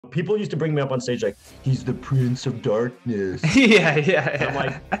People used to bring me up on stage like, he's the Prince of Darkness. Yeah. I'm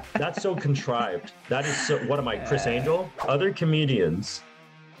like, that's so contrived. That is so, what am I, Chris Angel? Other comedians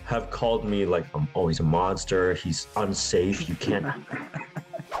have called me like, he's a monster. He's unsafe. You can't.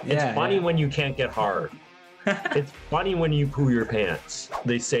 It's funny when you can't get hard. It's funny when you poo your pants.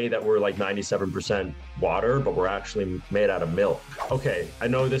 They say that we're like 97% water, but we're actually made out of milk. Okay, I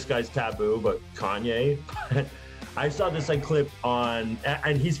know this guy's taboo, but Kanye. I saw this like clip on,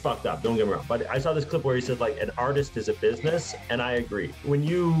 and he's fucked up, don't get me wrong, but I saw this clip where he said like an artist is a business, and I agree. When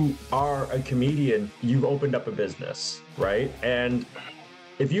you are a comedian, you've opened up a business, right? And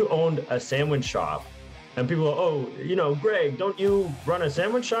if you owned a sandwich shop and people go, oh, Greg, don't you run a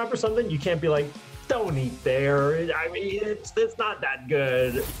sandwich shop or something? You can't be like, don't eat there. I mean, it's not that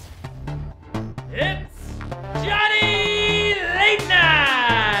good. It's Johnny Late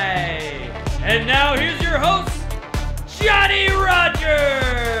Night! And now here's your host, Johnny Rogers!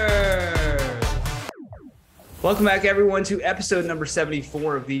 Welcome back, everyone, to episode number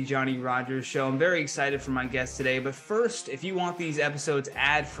 74 of the Johnny Rogers Show. I'm very excited for my guest today. But first, if you want these episodes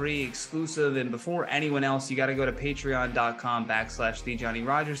ad-free, exclusive, and before anyone else, you got to go to patreon.com/the Johnny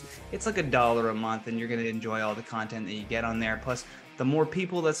Rogers. It's like $1 a month, and you're going to enjoy all the content that you get on there. Plus, the more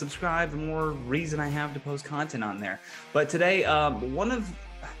people that subscribe, the more reason I have to post content on there. But today,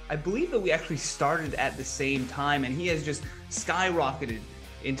 I believe that we actually started at the same time, and he has just skyrocketed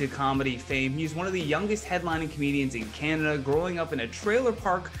into comedy fame. He's one of the youngest headlining comedians in Canada. Growing up in a trailer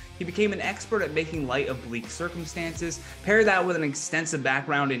park, he became an expert at making light of bleak circumstances. Pair that with an extensive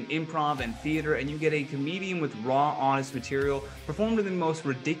background in improv and theater, and you get a comedian with raw, honest material performed in the most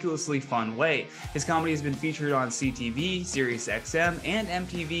ridiculously fun way. His comedy has been featured on CTV, SiriusXM, and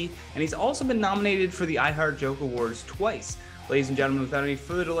MTV, and he's also been nominated for the iHeartJoke Awards twice. Ladies and gentlemen, without any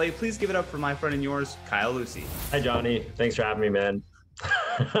further delay, please give it up for my friend and yours, Kyle Lucey. Hi, Johnny. Thanks for having me, man.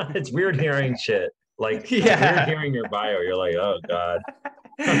 It's weird hearing shit. Like, weird hearing your bio. You're like, oh, God.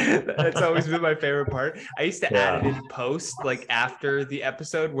 That's always been my favorite part. I used to add it in post, like after the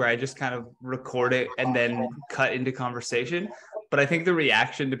episode, where I just kind of record it and then cut into conversation. But I think the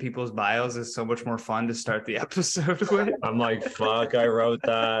reaction to people's bios is so much more fun to start the episode with. I'm like, fuck, I wrote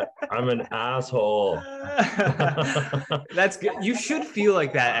that. I'm an asshole. That's good. You should feel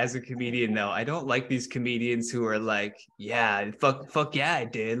like that as a comedian, though. I don't like these comedians who are like, yeah, fuck yeah, I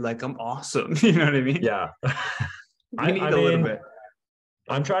did. Like, I'm awesome. You know what I mean? Yeah. You need a little bit.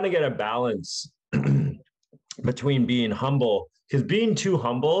 I'm trying to get a balance between being humble, because being too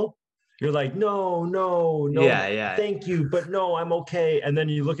humble, you're like, no, thank you, but no, I'm okay. And then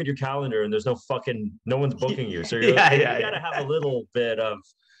you look at your calendar and there's no one's booking you. So you gotta have a little bit of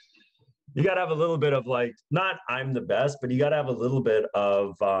like, not I'm the best, but you gotta have a little bit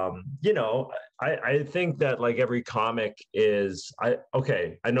of, I think that like every comic is, I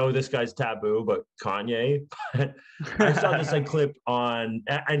know this guy's taboo, but Kanye, I saw this like clip on,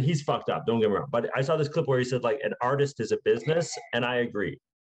 and he's fucked up, don't get me wrong, but I saw this clip where he said like an artist is a business, and I agree.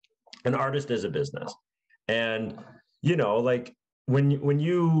 An artist is a business. And, like when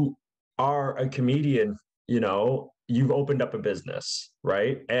you are a comedian, you've opened up a business,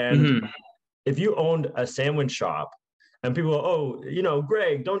 right? And if you owned a sandwich shop and people go, oh,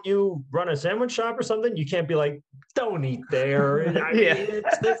 Greg, don't you run a sandwich shop or something? You can't be like, don't eat there. I mean,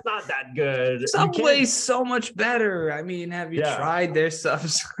 it's not that good. Subway's so much better. I mean, have you tried their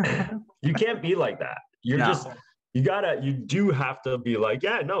stuff? You can't be like that. You do have to be like,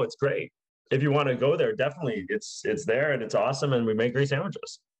 yeah, no, it's great. If you want to go there, definitely it's there and it's awesome. And we make great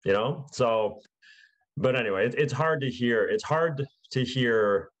sandwiches, So, but anyway, it's hard to hear. It's hard to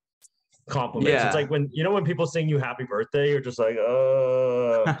hear compliments. Yeah. It's like when people sing you happy birthday, you're just like,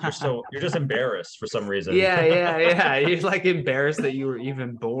 you're just embarrassed for some reason. Yeah. You're like embarrassed that you were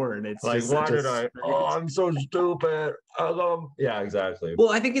even born. It's like, I'm so stupid. Yeah, exactly. Well,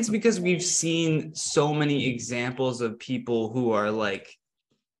 I think it's because we've seen so many examples of people who are like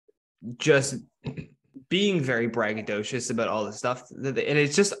just being very braggadocious about all this stuff, and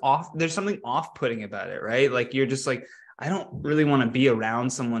it's just off. There's something off-putting about it, right? Like you're just like, I don't really want to be around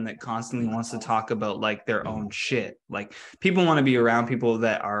someone that constantly wants to talk about like their own shit. Like people want to be around people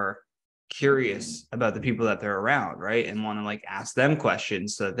that are curious about the people that they're around, right? And want to like ask them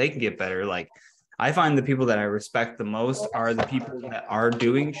questions so that they can get better. Like I find the people that I respect the most are the people that are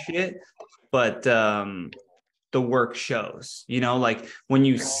doing shit, but the work shows, like when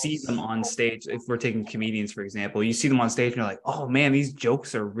you see them on stage, if we're taking comedians, for example, you see them on stage and you're like, oh man, these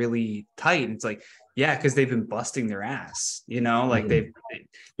jokes are really tight. And it's like, yeah, because they've been busting their ass, like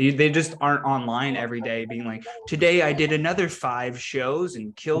they just aren't online every day being like, today I did another 5 shows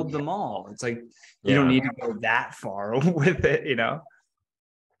and killed them all. It's like, you don't need to go that far with it,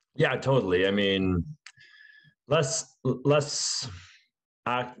 Yeah, totally. I mean, less less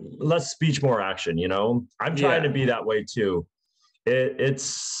speech, more action, you know. I'm trying to be that way too.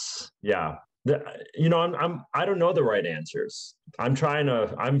 It's yeah. You know, I don't know the right answers. I'm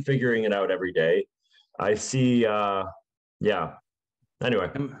figuring it out every day. I see yeah.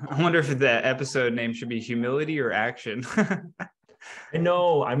 Anyway, I wonder if the episode name should be humility or action. I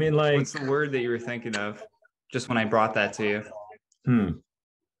know. I mean, like, what's the word that you were thinking of just when I brought that to you?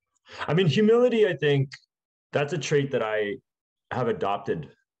 I mean, humility, I think that's a trait that I have adopted.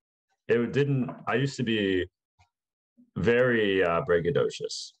 I used to be very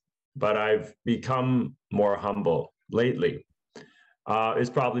braggadocious, but I've become more humble lately. It's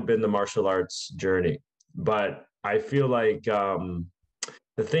probably been the martial arts journey, but I feel like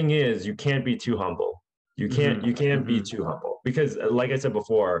the thing is, you can't be too humble. You can't be too humble because, like I said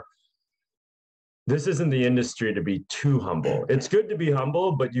before, this isn't the industry to be too humble. It's good to be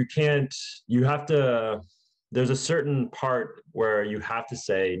humble, but you have to, there's a certain part where you have to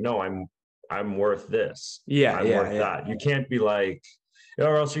say, no, I'm worth this. I'm worth that. You can't be like,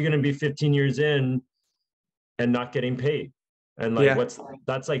 or else you're going to be 15 years in and not getting paid. And like,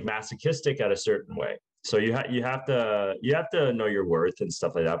 that's like masochistic at a certain way. So you have to know your worth and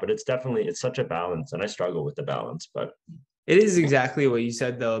stuff like that. But it's such a balance, and I struggle with the balance, but it is exactly what you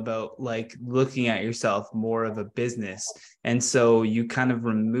said though, about like looking at yourself more of a business. And so you kind of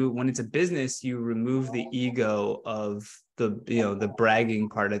when it's a business, you remove the ego of the bragging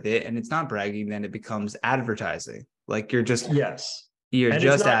part of it. And it's not bragging, then it becomes advertising. Like you're just advertising.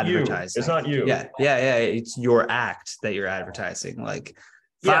 It's not you. Yeah. It's your act that you're advertising. Like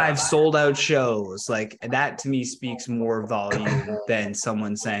 5 sold out shows. Like that to me speaks more volume than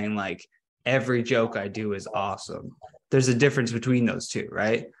someone saying like, every joke I do is awesome. There's a difference between those two,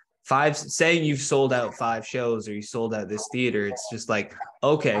 right? Saying you've sold out 5 shows or you sold out this theater, it's just like,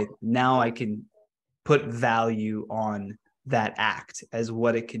 okay, now I can put value on that act as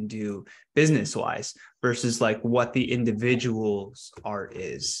what it can do business wise versus like what the individual's art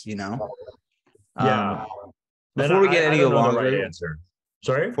is, you know? Yeah. Before we get any longer, right answer.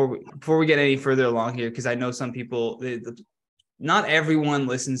 Sorry? Before we get any further along here, because I know some people, not everyone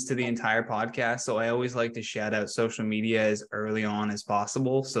listens to the entire podcast. So I always like to shout out social media as early on as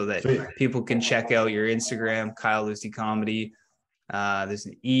possible so that people can check out your Instagram, Kyle Lucey Comedy. There's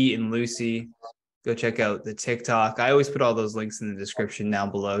an E in Lucey. Go check out the TikTok. I always put all those links in the description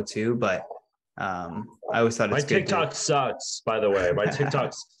down below too, but I always thought it's good. My TikTok sucks, by the way. My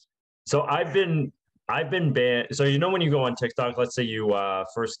TikTok's so I've been banned. So you know when you go on TikTok, let's say you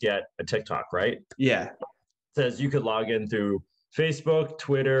first get a TikTok, right? Yeah. It says you could log in through Facebook,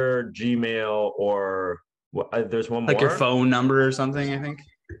 Twitter, Gmail, or there's one more. Like your phone number or something, I think.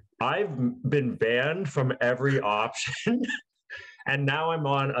 I've been banned from every option. And now I'm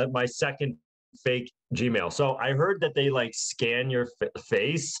on my second fake Gmail. So I heard that they like scan your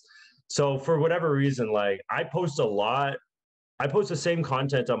face. So for whatever reason, like I post a lot. I post the same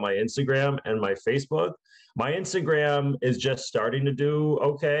content on my Instagram and my Facebook. My Instagram is just starting to do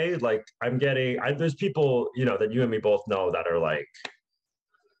okay. Like there's people, you know, that you and me both know that are like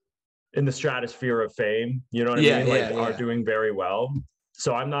in the stratosphere of fame, you know what I mean? Are doing very well.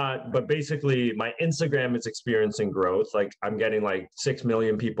 So I'm not, but basically my Instagram is experiencing growth. Like I'm getting like 6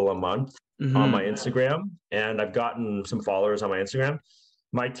 million people a month on my Instagram, and I've gotten some followers on my Instagram.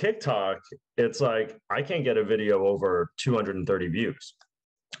 My TikTok, it's like I can't get a video over 230 views.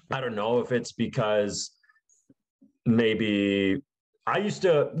 I don't know if it's because maybe I used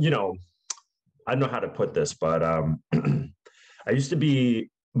to, you know, I don't know how to put this, but I used to be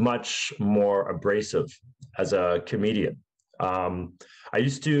much more abrasive as a comedian. I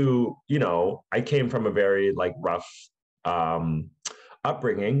used to, you know, I came from a very like rough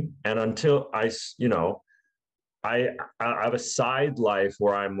upbringing, and until you know, I have a side life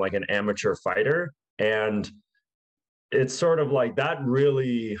where I'm like an amateur fighter, and it's sort of like that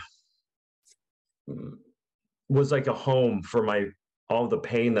really was like a home for all the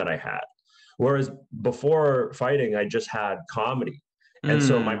pain that I had. Whereas before fighting, I just had comedy. And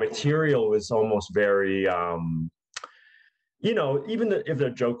so my material was almost very, you know, even if the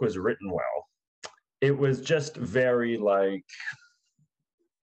joke was written well, it was just very like,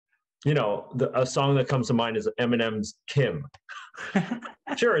 you know, a song that comes to mind is Eminem's Kim.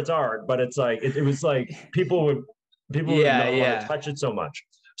 Sure, it's art, but it's like it was like people would not want to touch it so much.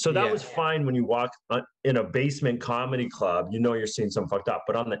 So that was fine when you walk in a basement comedy club, you know, you're seeing some fucked up.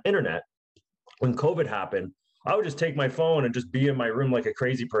 But on the internet, when COVID happened, I would just take my phone and just be in my room like a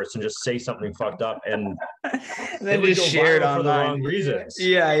crazy person, just say something fucked up, and then just share it online for the wrong reasons.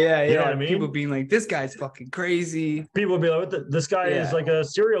 Yeah. You know what I mean? People being like, "This guy's fucking crazy." People would be like, "This guy is like a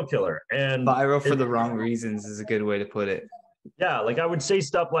serial killer," and viral for the wrong reasons is a good way to put it. Yeah, like I would say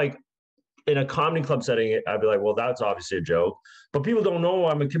stuff like in a comedy club setting, I'd be like, "Well, that's obviously a joke," but people don't know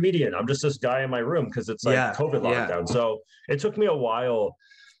I'm a comedian. I'm just this guy in my room because it's like COVID lockdown. So it took me a while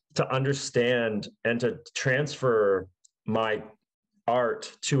to understand and to transfer my art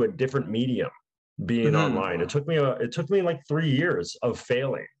to a different medium, being online. It took me like 3 years of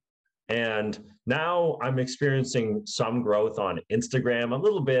failing. And now I'm experiencing some growth on Instagram, a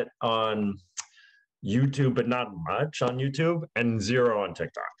little bit on YouTube, but not much on YouTube, and zero on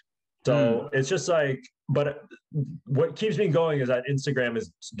TikTok. So it's just like, but what keeps me going is that Instagram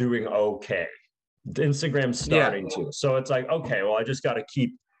is doing okay. Instagram's starting to. So it's like, okay, well, I just got to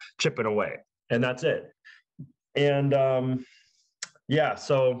keep chipping away, and that's it. And so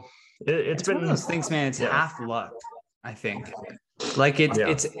it's been one of those things, man. It's half luck, I think. Like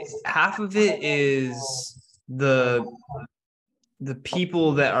it's half of it is the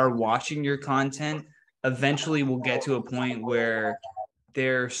people that are watching your content eventually will get to a point where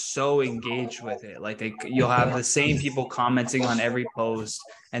they're so engaged with it. Like you'll have the same people commenting on every post,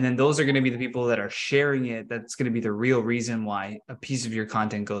 and then those are going to be the people that are sharing it. That's going to be the real reason why a piece of your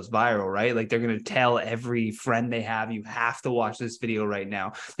content goes viral, right? Like they're going to tell every friend they have, you have to watch this video right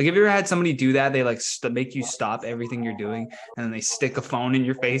now. Like, have you ever had somebody do that? They like make you stop everything you're doing, and then they stick a phone in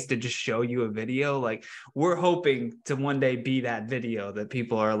your face to just show you a video. Like, we're hoping to one day be that video that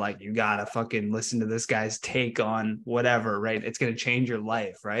people are like, you gotta fucking listen to this guy's take on whatever, right? It's going to change your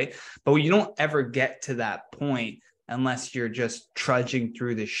life, right? But you don't ever get to that point unless you're just trudging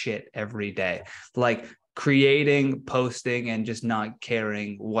through the shit every day, like creating, posting, and just not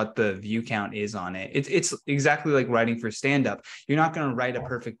caring what the view count is on it. It's exactly like writing for stand-up. You're not going to write a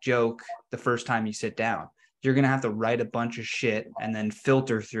perfect joke the first time you sit down. You're going to have to write a bunch of shit and then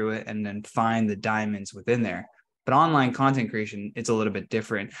filter through it and then find the diamonds within there. But online content creation, it's a little bit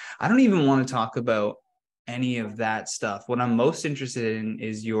different. I don't even want to talk about any of that stuff. What I'm most interested in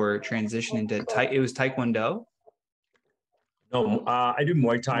is your transition into it was Taekwondo. No, I do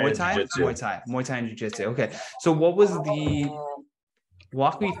Muay Thai and Jiu-Jitsu. Muay Thai and Jiu-Jitsu. Okay. So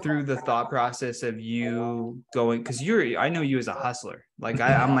walk me through the thought process of you going, because I know you as a hustler. Like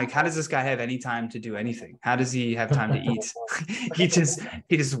I'm like, how does this guy have any time to do anything? How does he have time to eat? he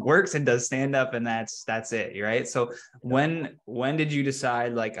just works and does stand up, and that's it, right? So when did you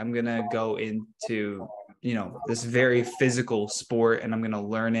decide, like, I'm gonna go into this very physical sport and I'm gonna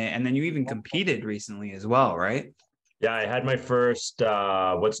learn it? And then you even competed recently as well, right? Yeah, I had my first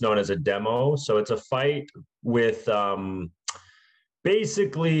what's known as a demo. So it's a fight with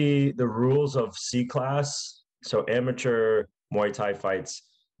basically the rules of C class. So amateur Muay Thai fights,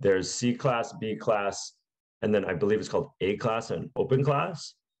 there's C class, B class, and then I believe it's called A class and open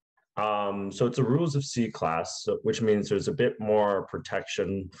class. So it's the rules of C class, which means there's a bit more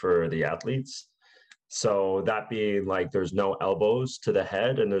protection for the athletes. So that being like there's no elbows to the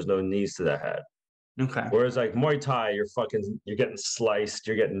head and there's no knees to the head. Okay. Whereas like Muay Thai, you're getting sliced,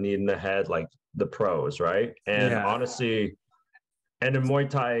 you're getting kneed in the head like the pros, right? And honestly, and in Muay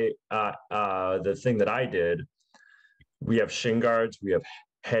Thai, the thing that I did, we have shin guards, we have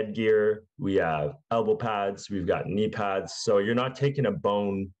headgear, we have elbow pads, we've got knee pads. So you're not taking a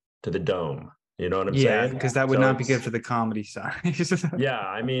bone to the dome. You know what I'm saying? Yeah, because that would not be good for the comedy side. Yeah,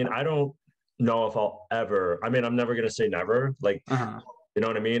 I mean, I don't know if I'll ever. I mean, I'm never gonna say never. Like, you know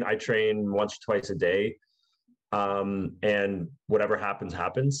what I mean? I train once or twice a day, and whatever happens,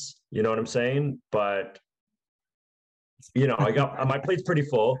 happens. You know what I'm saying? But I got my plate's pretty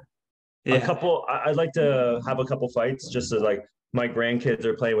full. Yeah. I'd like to have a couple fights just as like my grandkids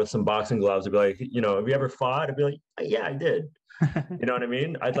are playing with some boxing gloves. I'd be like, have you ever fought? I'd be like, yeah, I did. You know what I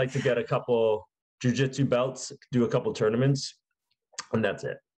mean? I'd like to get a couple jiu-jitsu belts, do a couple tournaments, and that's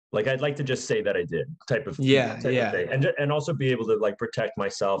it. Like, I'd like to just say that I did type of thing. And also be able to like protect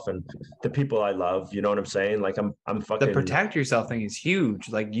myself and the people I love. You know what I'm saying? Like I'm fucking. The protect yourself thing is huge.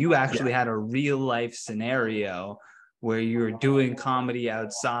 Like you actually had a real life scenario where you were doing comedy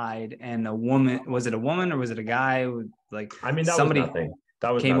outside and was it a woman or was it a guy? Like, I mean, somebody was nothing.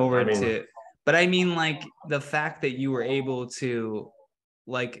 That was came over to, but I mean, like the fact that you were able to,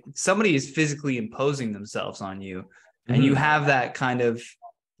 like, somebody is physically imposing themselves on you and you have that kind of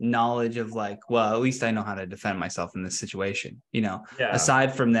knowledge of like, well, at least I know how to defend myself in this situation,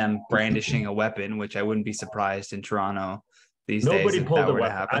 aside from them brandishing a weapon, which I wouldn't be surprised in Toronto these days. Nobody pulled a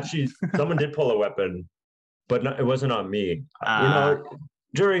weapon. Actually, someone did pull a weapon, but it wasn't on me.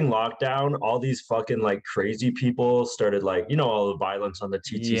 during lockdown, all these fucking like crazy people started like, all the violence on the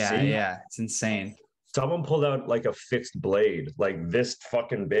TTC. Yeah, it's insane. Someone pulled out like a fixed blade, like this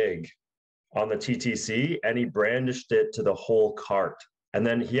fucking big on the TTC, and he brandished it to the whole cart. And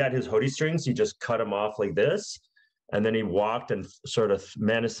then he had his hoodie strings. He just cut them off like this. And then he walked and sort of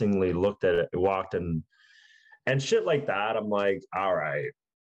menacingly looked at it, walked and shit like that. I'm like, all right.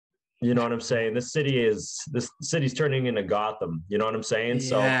 You know what I'm saying? This city's turning into Gotham. You know what I'm saying?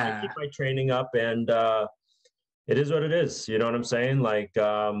 So I keep my training up, and it is what it is. You know what I'm saying? Like,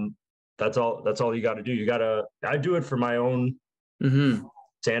 that's all you got to do. I do it for my own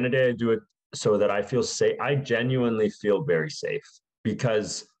sanity. I do it so that I feel safe. I genuinely feel very safe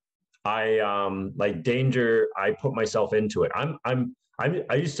because I like danger. I put myself into it.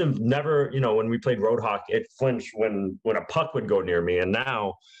 I used to never, when we played road hockey, it flinched when a puck would go near me. And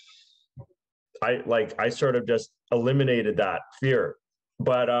now I sort of just eliminated that fear.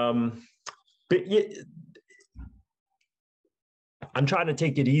 But I'm trying to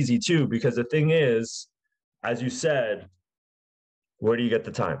take it easy too, because the thing is, as you said, where do you get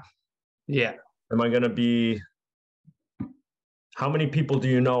the time? Yeah. Am I going to be, how many people do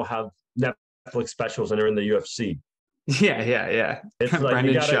you know have Netflix specials and are in the UFC? Yeah. It's like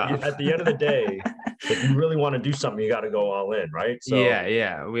you gotta, at the end of the day, if you really want to do something, you got to go all in, right? So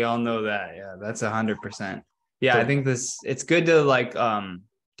yeah, we all know that. Yeah, that's 100%. Yeah, I think it's good to like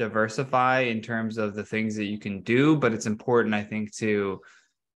diversify in terms of the things that you can do, but it's important, I think, to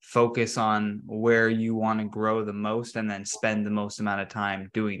focus on where you want to grow the most and then spend the most amount of time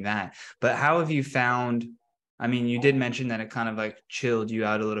doing that. But how have you found, I mean, you did mention that it kind of like chilled you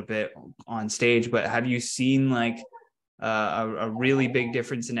out a little bit on stage, but have you seen like a really big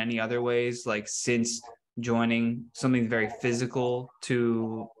difference in any other ways, like since joining something very physical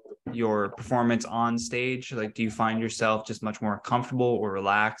to your performance on stage? Like, do you find yourself just much more comfortable or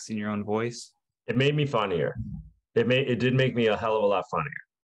relaxed in your own voice? It made me funnier. It did make me a hell of a lot funnier,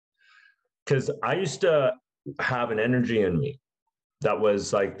 because I used to have an energy in me that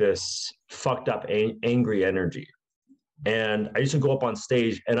was like this fucked up, angry energy. And I used to go up on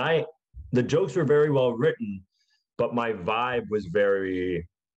stage, and the jokes were very well written, but my vibe was very,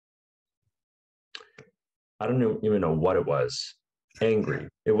 I don't even know what it was. Angry.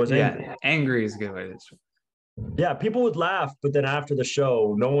 It was angry. Yeah, angry is a good way to describe. Yeah, people would laugh, but then after the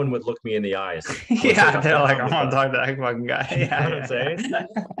show, no one would look me in the eyes. Yeah, they're like, I want to talk to that fucking guy. Yeah, you know what I'm saying?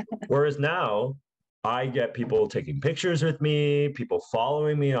 Whereas now, I get people taking pictures with me, people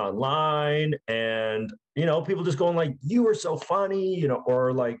following me online, and, people just going like, you were so funny,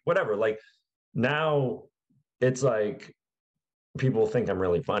 or like whatever. Like now it's like people think I'm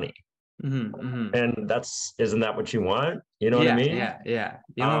really funny. And isn't that what you want? You know what I mean? Yeah.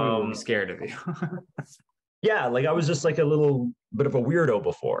 You don't want to be scared of you. Yeah, like I was just like a little bit of a weirdo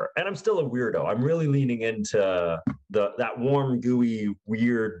before, and I'm still a weirdo. I'm really leaning into that warm, gooey,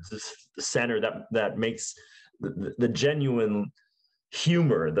 weird center that makes the genuine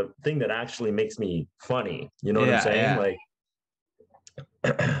humor, the thing that actually makes me funny. You know what I'm saying? Yeah.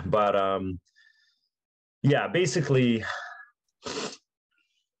 Like, but yeah, basically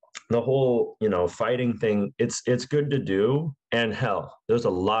the whole fighting thing. It's good to do, and hell, there's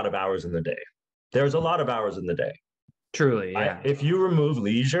a lot of hours in the day. Truly, yeah. If you remove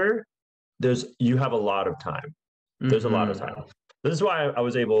leisure, you have a lot of time. There's a lot of time. This is why I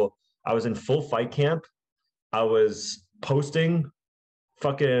was in full fight camp. I was posting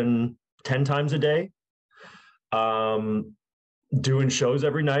fucking 10 times a day, doing shows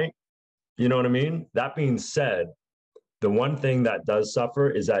every night. You know what I mean? That being said, the one thing that does suffer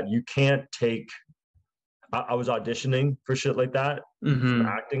is that you can't take, I was auditioning for shit like that, for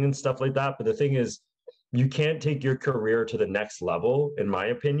acting and stuff like that. But the thing is, you can't take your career to the next level, in my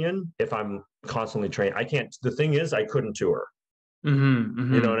opinion, if I'm constantly trained. I can't. The thing is, I couldn't tour. You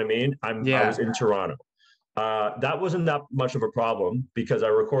know what I mean? I was in Toronto. That wasn't that much of a problem because I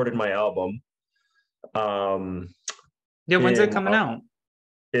recorded my album. When's it coming out?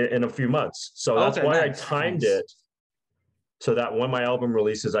 In a few months. So that's why I timed it so that when my album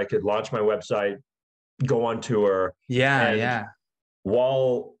releases, I could launch my website, go on tour. Yeah.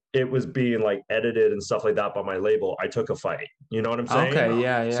 While it was being like edited and stuff like that by my label, I took a fight. You know what I'm saying? Okay,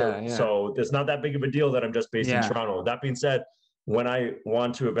 yeah. So it's not that big of a deal that I'm just based in Toronto. That being said, when I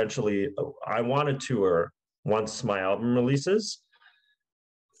want to tour once my album releases,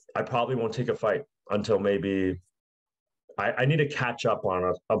 I probably won't take a fight until maybe I need to catch up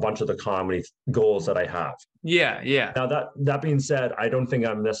on a bunch of the comedy goals that I have. Yeah. Now that being said, I don't think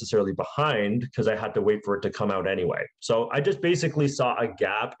I'm necessarily behind because I had to wait for it to come out anyway. So I just basically saw a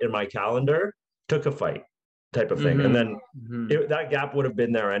gap in my calendar, took a fight. type of thing. And then that gap would have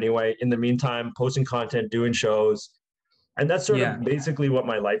been there anyway. In the meantime, posting content, doing shows. And that's sort of basically what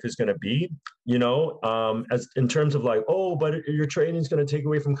my life is going to be, as in terms of like, oh, but your training is going to take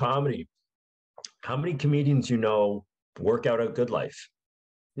away from comedy. How many comedians, work out a good life?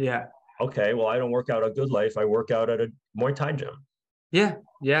 Yeah. Okay. Well, I don't work out a good life. I work out at a Muay Thai gym. Yeah.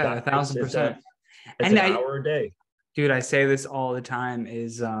 Yeah. 1,000%. It's an hour a day. Dude, I say this all the time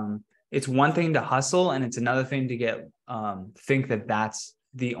is, it's one thing to hustle and it's another thing to get, think that that's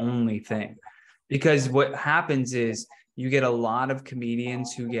the only thing, because what happens is you get a lot of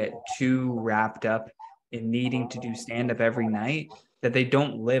comedians who get too wrapped up in needing to do stand-up every night that they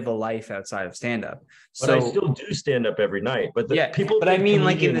don't live a life outside of stand-up. But I still do stand-up every night. But people, but I mean,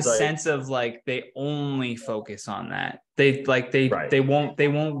 like in the sense of like they only focus on that. They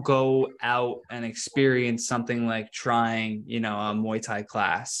won't go out and experience something like trying, a Muay Thai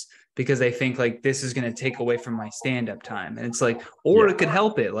class, because they think like this is going to take away from my stand-up time. And it's like, or it could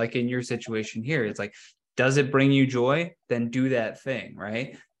help it. Like in your situation here, it's like, does it bring you joy? Then do that thing,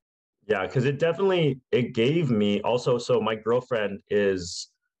 right? Yeah, because it gave me also. So my girlfriend is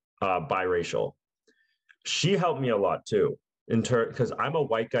biracial. She helped me a lot too, because I'm a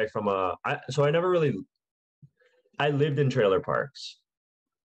white guy I lived in trailer parks.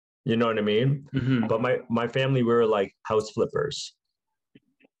 You know what I mean? Mm-hmm. But my family, we were like house flippers.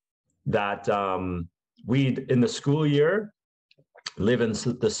 That we'd in the school year live in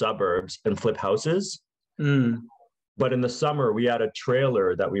the suburbs and flip houses. But in the summer, we had a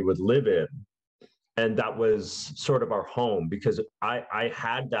trailer that we would live in. And that was sort of our home, because I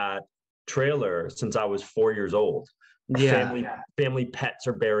had that trailer since I was 4 years old. Family pets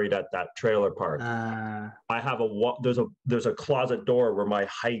are buried at that trailer park. I have there's a closet door where my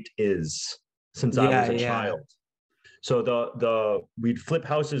height is since I was a child. So we'd flip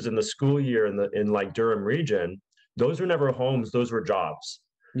houses in the school year in like Durham region. Those were never homes; those were jobs.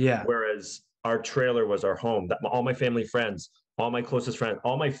 Yeah. Whereas our trailer was our home. That all my family friends, all my closest friends,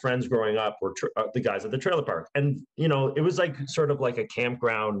 all my friends growing up were the guys at the trailer park. And, it was like sort of like a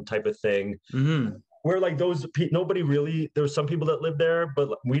campground type of thing, where like nobody really, there were some people that lived there, but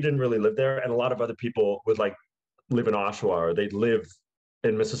we didn't really live there. And a lot of other people would like live in Oshawa, or they'd live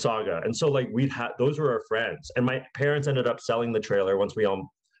in Mississauga. And so like those were our friends. And my parents ended up selling the trailer once we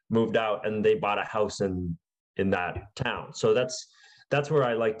all moved out, and they bought a house in that town. So that's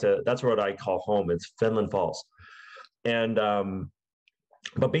where that's what I call home. It's Finland Falls. And,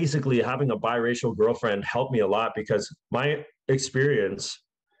 but basically having a biracial girlfriend helped me a lot, because my experience,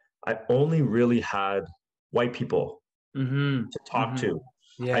 I only really had white people to talk to.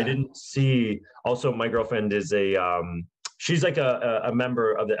 Yeah. I didn't see, also my girlfriend is she's like a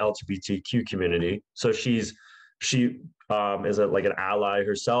member of the LGBTQ community. So she is like an ally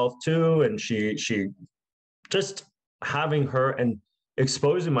herself too. And she just having her and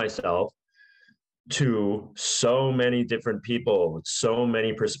exposing myself to so many different people with so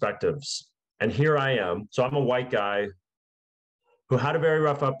many perspectives. And here I am. So I'm a white guy who had a very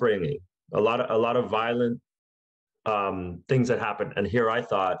rough upbringing, a lot of violent things that happened. And here I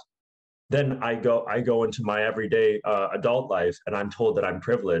thought, then I go into my everyday adult life, and I'm told that I'm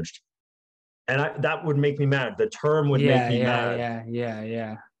privileged. And that would make me mad. The term would make me mad.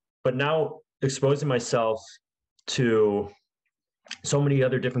 Yeah. But now exposing myself to so many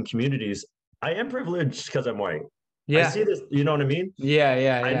other different communities, I am privileged because I'm white. Yeah. I see this, you know what I mean?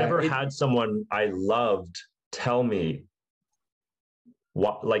 Yeah. I never had someone I loved tell me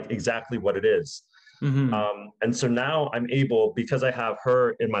exactly what it is. And so now I'm able, because I have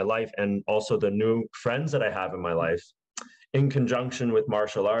her in my life, and also the new friends that I have in my life, in conjunction with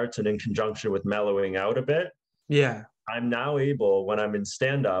martial arts and in conjunction with mellowing out a bit. Yeah. I'm now able, when I'm in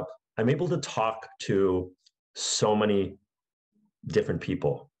stand-up, I'm able to talk to so many different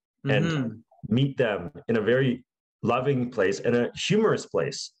people and meet them in a very loving place and a humorous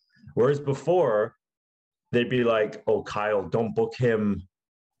place. Whereas before, they'd be like, oh, Kyle, don't book him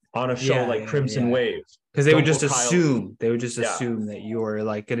on a show like Crimson Wave. Because they would just assume, that you're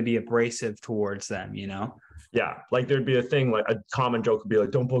like going to be abrasive towards them, Yeah, like there'd be a thing, like a common joke would be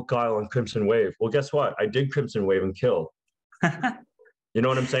like, don't book Kyle on Crimson Wave. Well, guess what? I did Crimson Wave and killed. You know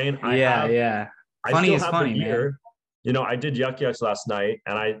what I'm saying? Yeah. Funny is funny, man. I did Yuck Yucks last night,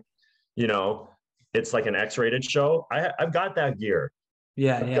 and it's like an X-rated show. I've got that gear.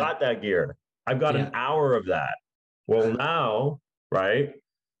 I've got that gear. I've got an hour of that. Well, now, right?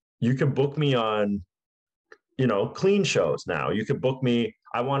 You can book me on, clean shows now. You could book me.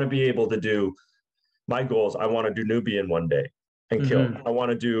 I want to be able to do my goals. I want to do Nubian one day and kill. I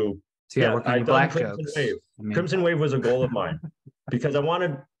want to do. I've done Crimson Wave. Crimson Wave was a goal of mine. because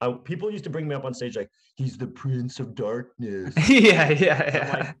people used to bring me up on stage like, he's the Prince of Darkness.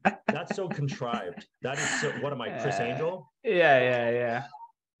 Yeah. I'm like, that's so contrived. That is what am I, Chris Angel? Yeah.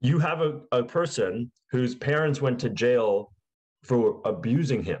 You have a person whose parents went to jail for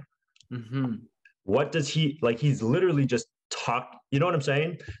abusing him. Mm-hmm. What does he like? He's literally just talk. You know what I'm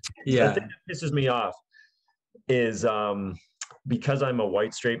saying? Yeah. The thing that pisses me off is because I'm a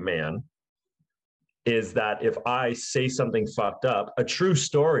white straight man, is that if I say something fucked up, a true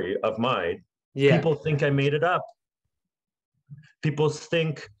story of mine, people think I made it up. People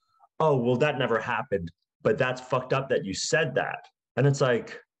think, oh, well, that never happened, but that's fucked up that you said that. And it's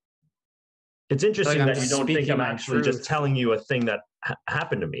like, it's interesting that you don't think I'm actually just telling you a thing that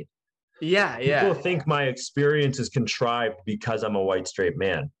happened to me. Yeah. People think my experience is contrived because I'm a white straight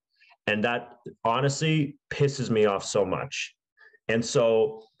man. And that honestly pisses me off so much. And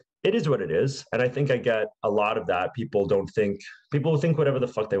so it is what it is. And I think I get a lot of that. People think whatever the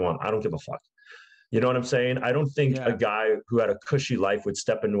fuck they want. I don't give a fuck. You know what I'm saying? I don't think a guy who had a cushy life would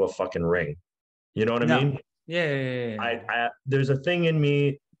step into a fucking ring. You know what I mean? Yeah. There's a thing in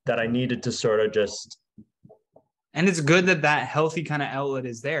me that I needed to sort of just. And it's good that healthy kind of outlet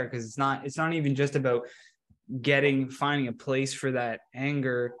is there, because it's not even just about finding a place for that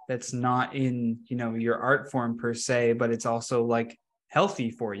anger that's not in, your art form per se, but it's also like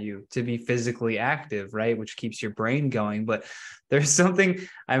healthy for you to be physically active, right? Which keeps your brain going. But there's something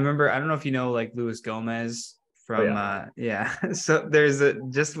I remember, I don't know if you know, like Luis Gomez from, So there's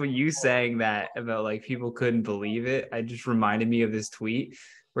just when you saying that about like people couldn't believe it, I just reminded me of this tweet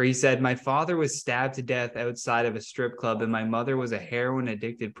where he said, my father was stabbed to death outside of a strip club and my mother was a heroin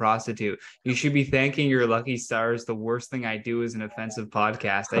addicted prostitute. You should be thanking your lucky stars. The worst thing I do is an offensive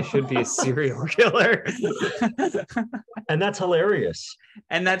podcast. I should be a serial killer. And that's hilarious.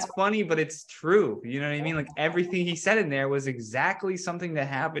 And that's funny, but it's true. You know what I mean? Like everything he said in there was exactly something that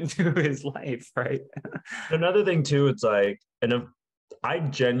happened to his life, right? Another thing too, it's like, I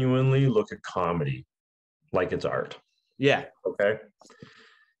genuinely look at comedy like it's art. Yeah. Okay.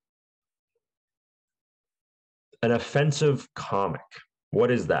 An offensive comic. What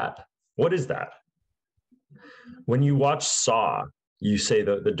is that? When you watch Saw, you say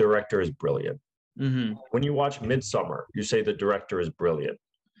the director is brilliant. Mm-hmm. When you watch Midsommar, you say the director is brilliant.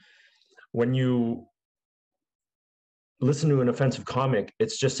 When you listen to an offensive comic,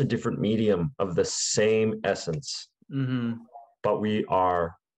 it's just a different medium of the same essence. Mm-hmm. But we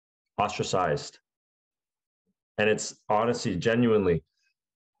are ostracized. And it's honestly, genuinely,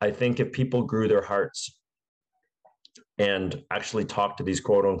 I think if people grew their hearts and actually talk to these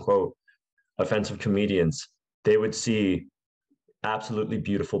quote unquote offensive comedians, they would see absolutely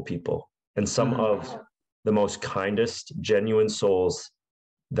beautiful people and some of the most kindest, genuine souls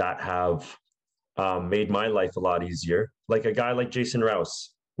that have made my life a lot easier. Like a guy like Jason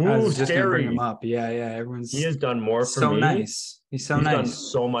Rouse. I was just gonna bring him up. Yeah. He has done more for me. Nice. He's nice. He's done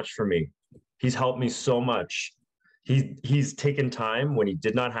so much for me. He's helped me so much. He's taken time when he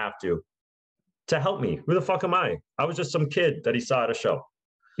did not have to help me. Who the fuck am I? I was just some kid that he saw at a show.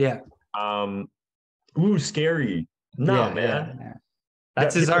 Yeah. Scary. No, man. Yeah.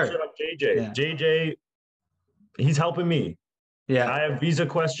 That's his art. JJ. Yeah. JJ, he's helping me. Yeah. I have visa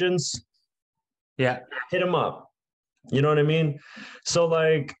questions. Yeah. Hit him up. You know what I mean? So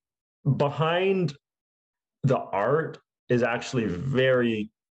like behind the art is actually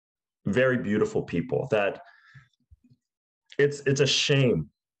very, very beautiful people that it's a shame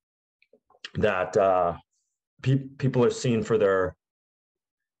that people are seen for their,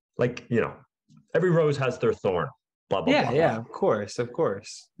 like, every rose has their thorn. Blah, blah, blah. Yeah, of course.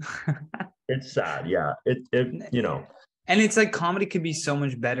 It's sad. Yeah. It. And it's like comedy could be so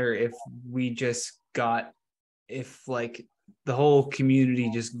much better if like the whole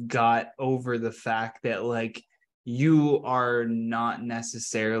community just got over the fact that like you are not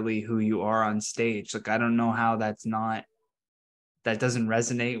necessarily who you are on stage. Like, I don't know how that doesn't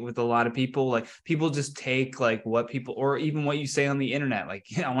resonate with a lot of people. Like people just take like what people, or even what you say on the internet. Like,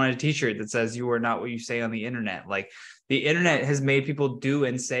 I wanted a t-shirt that says you are not what you say on the internet. Like the internet has made people do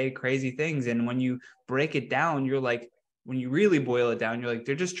and say crazy things. And when you break it down, you're like, when you really boil it down, you're like,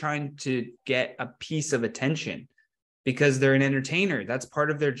 they're just trying to get a piece of attention because they're an entertainer. That's part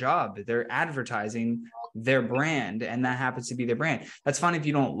of their job. They're advertising their brand, and that happens to be their brand. That's fine if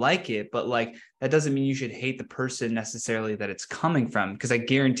you don't like it, but like that doesn't mean you should hate the person necessarily that it's coming from, because I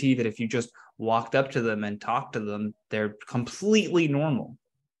guarantee that if you just walked up to them and talked to them, they're completely normal.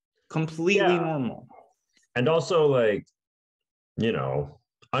 Normal. And also like,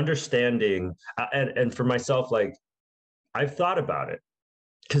 understanding and for myself, like I've thought about it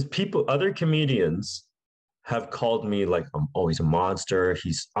because other comedians have called me like, he's a monster.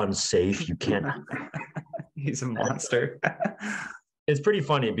 He's unsafe. You can't. He's a monster. It's pretty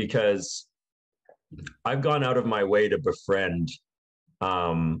funny because I've gone out of my way to befriend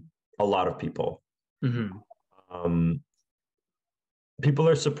a lot of people. Mm-hmm. People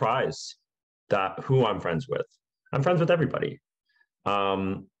are surprised that who I'm friends with. I'm friends with everybody. I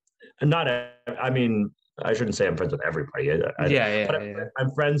mean, I shouldn't say I'm friends with everybody.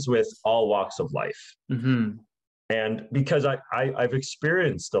 I'm friends with all walks of life. Mm-hmm. And because I've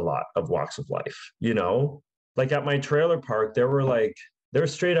experienced a lot of walks of life, you know, like at my trailer park, there were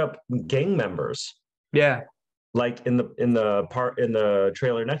straight up gang members. Yeah. Like in the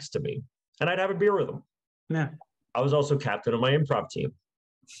trailer next to me, and I'd have a beer with them. Yeah. I was also captain of my improv team.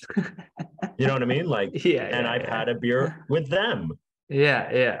 You know what I mean? Like, I've had a beer with them.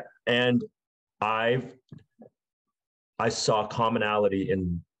 Yeah. And I saw commonality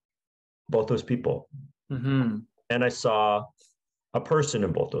in both those people. Mm-hmm. And I saw a person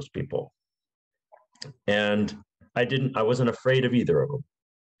in both those people. And I wasn't afraid of either of them,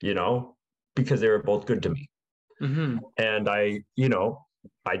 you know, because they were both good to me. Mm-hmm. And I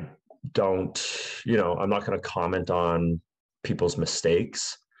don't, I'm not going to comment on people's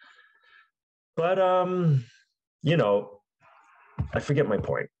mistakes, but, I forget my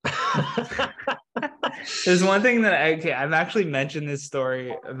point. There's one thing that I've actually mentioned this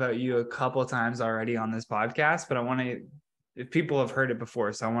story about you a couple of times already on this podcast, but if people have heard it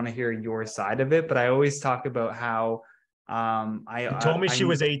before, so I want to hear your side of it. But I always talk about how you told me she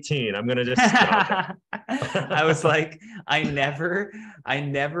was 18. I'm gonna just stop. I was like, I never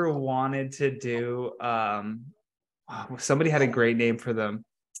wanted to do somebody had a great name for them.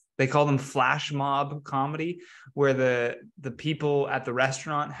 They call them flash mob comedy, where the people at the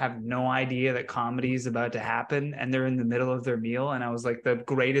restaurant have no idea that comedy is about to happen and they're in the middle of their meal. And I was like, the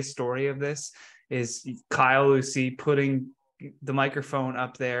greatest story of this is Kyle Lucey putting the microphone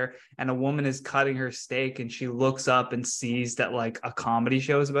up there and a woman is cutting her steak and she looks up and sees that like a comedy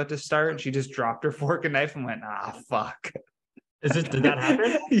show is about to start and she just dropped her fork and knife and went, fuck. Did that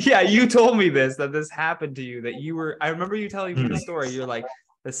happen? Yeah, you told me that this happened to you, I remember you telling me the story. You're like,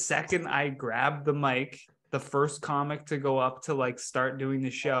 the second I grabbed the mic, the first comic to go up to like start doing the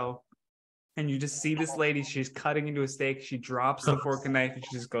show, and you just see this lady, she's cutting into a steak, she drops the fork and knife and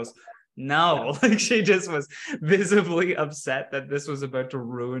she just goes, no, like she just was visibly upset that this was about to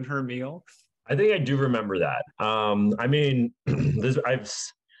ruin her meal. I think I do remember that. I mean, there's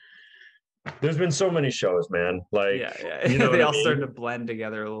been so many shows, man. Like, You know, they all started to blend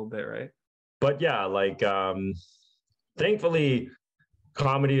together a little bit, right? But yeah, like, thankfully,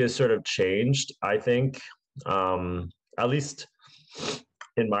 comedy has sort of changed. I think, at least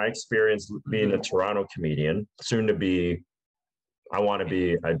in my experience, being a Toronto comedian, soon to be, I want to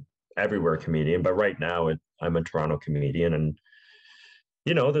be everywhere comedian, but right now I'm a Toronto comedian, and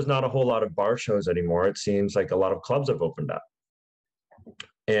there's not a whole lot of bar shows anymore. It seems like a lot of clubs have opened up,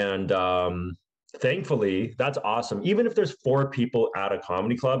 and thankfully that's awesome. Even if there's 4 people at a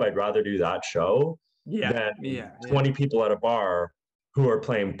comedy club, I'd rather do that show than 20 people at a bar who are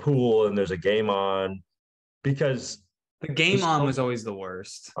playing pool and there's a game on, because the game on was always the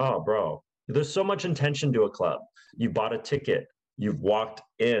worst. Oh, bro, there's so much intention to a club. You bought a ticket. You've walked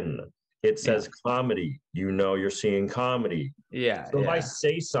in. It says comedy. You're seeing comedy. Yeah. So if I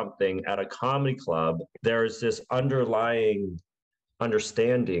say something at a comedy club, there's this underlying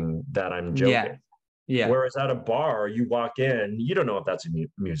understanding that I'm joking. Yeah. Whereas at a bar, you walk in, you don't know if that's a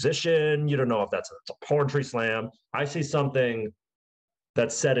musician. You don't know if that's a poetry slam. I say something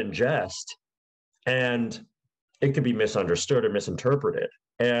that's said in jest, and it could be misunderstood or misinterpreted.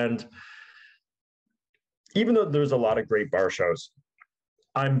 And even though there's a lot of great bar shows,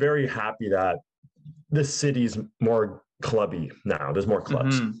 I'm very happy that the city's more clubby now. There's more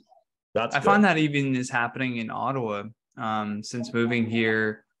clubs. I find that even is happening in Ottawa. Since moving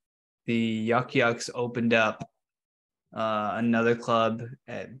here, the Yuck Yucks opened up another club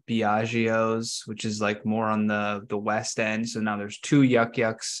at Biagio's, which is like more on the west end. So now there's 2 Yuck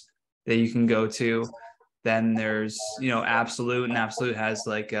Yucks that you can go to. Then there's, Absolute, and Absolute has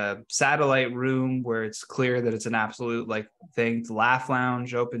like a satellite room where it's clear that it's an Absolute like thing. The Laugh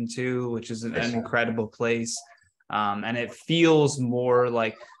Lounge open too, which is an incredible place. And it feels more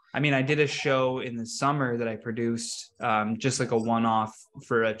like, I did a show in the summer that I produced, just like a one-off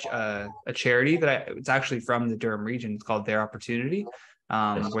for a charity it's actually from the Durham region. It's called Their Opportunity,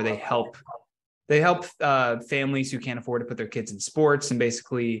 where they help families who can't afford to put their kids in sports, and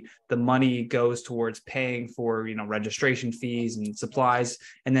basically the money goes towards paying for registration fees and supplies,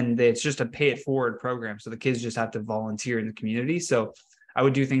 and then it's just a pay it forward program. So the kids just have to volunteer in the community. So I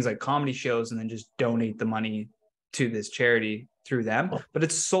would do things like comedy shows and then just donate the money to this charity through them, but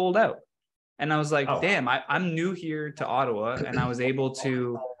it's sold out. And I was like, damn, I'm new here to Ottawa, and I was able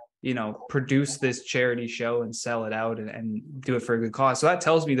to, you know, produce this charity show and sell it out and do it for a good cause. So that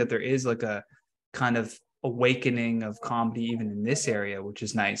tells me that there is like a kind of awakening of comedy even in this area, which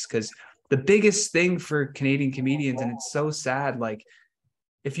is nice. Because the biggest thing for Canadian comedians, and it's so sad, like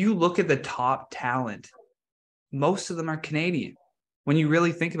if you look at the top talent, most of them are Canadian. When you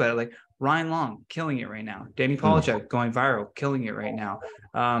really think about it, like Ryan Long, killing it right now. Danny Polachek, going viral, killing it right now.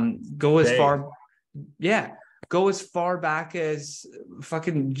 Go as far back as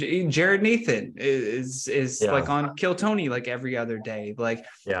fucking Jared Nathan is like on Kill Tony like every other day. Like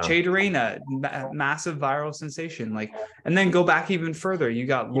Che Dorena, massive viral sensation. Like, and then go back even further. You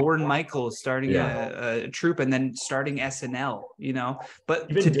got Lorne Michaels starting a troupe and then starting SNL. You know, but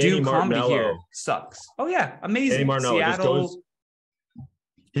even to do comedy here sucks. Oh yeah, amazing. Seattle.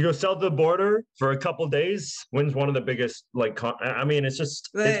 He goes south of the border for a couple of days, wins one of the biggest, like, I mean, it's just,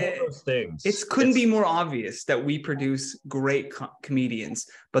 it's one of those things. It couldn't be more obvious that we produce great comedians,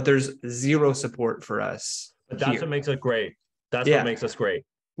 but there's zero support for us. But that's what makes it great. That's what makes us great.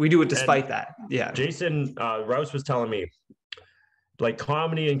 We do it despite that. Yeah. Jason Rouse was telling me, like,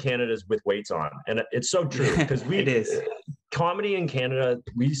 comedy in Canada is with weights on. And it's so true, because it is. Comedy in Canada,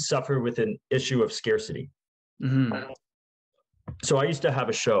 we suffer with an issue of scarcity. Mm-hmm. So I used to have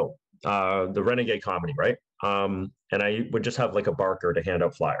a show, the Renegade Comedy, right? And I would just have like a barker to hand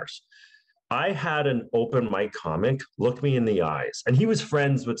out flyers. I had an open mic comic look me in the eyes, and he was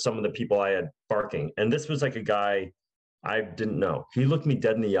friends with some of the people I had barking. And this was like a guy I didn't know. He looked me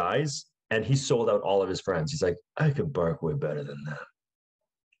dead in the eyes, and he sold out all of his friends. He's like, I could bark way better than them.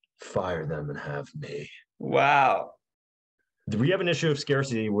 Fire them and have me. Wow. We have an issue of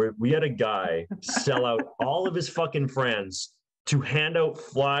scarcity where we had a guy sell out all of his fucking friends to hand out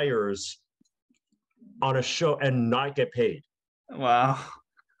flyers on a show and not get paid. Wow.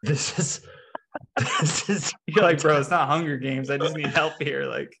 This is you're like, bro, it's not Hunger Games. I just need help here.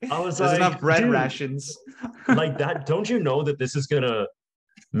 Like, I was there's like, enough bread rations. Like that. Don't you know that this is gonna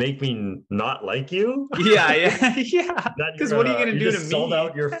make me not like you? Yeah. Because what are you gonna do to me? Sold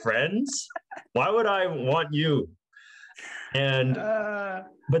out your friends? Why would I want you? And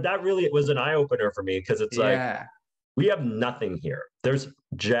but that really was an eye opener for me, because it's like, we have nothing here. There's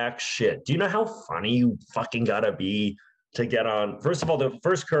jack shit. Do you know how funny you fucking gotta be to get on? First of all, the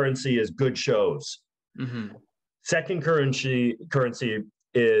first currency is good shows. Mm-hmm. Second currency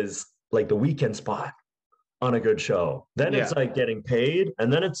is like the weekend spot on a good show. Then it's like getting paid,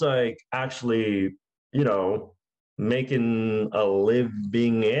 and then it's like actually, you know, making a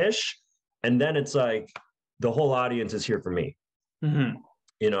living-ish. And then it's like the whole audience is here for me. Mm-hmm.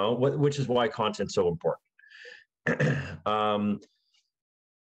 You know, which is why content's so important.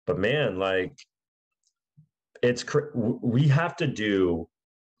 But man, like, we have to do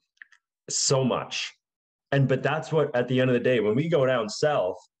so much, but that's what, at the end of the day, when we go down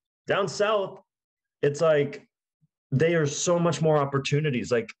south, it's like there are so much more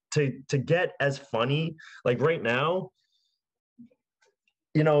opportunities, like to get as funny. Like right now,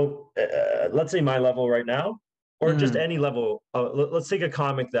 you know, let's say my level right now, or just any level. Let's take a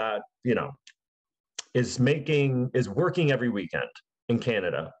comic that, you know, is working every weekend in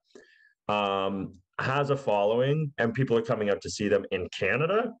Canada, has a following, and people are coming up to see them in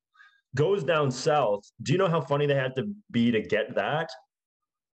Canada, goes down south. Do you know how funny they had to be to get that?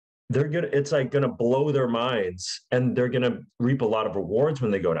 It's like gonna blow their minds, and they're gonna reap a lot of rewards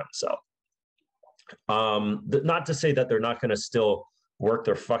when they go down south. Not to say that they're not gonna still work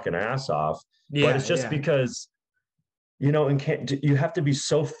their fucking ass off, but it's just because, you know, you have to be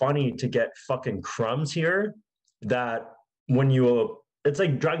so funny to get fucking crumbs here that it's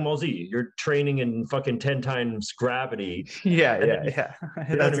like Dragon Ball Z. You're training in fucking 10 times gravity. Yeah.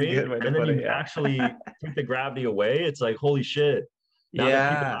 You know what I mean? And then you actually take the gravity away. It's like, holy shit. Now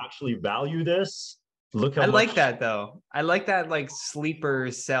that people actually value this, look how much. Like that though. I like that, like, sleeper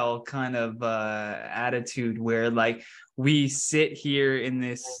cell kind of attitude where, like, we sit here in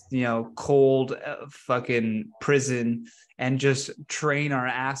this, you know, cold fucking prison and just train our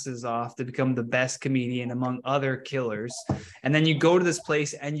asses off to become the best comedian among other killers. And then you go to this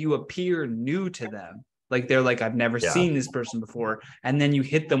place and you appear new to them. Like, they're like, I've never seen this person before. And then you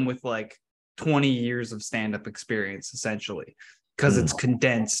hit them with like 20 years of stand-up experience, essentially, because it's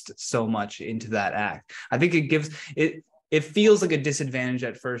condensed so much into that act. I think it feels like a disadvantage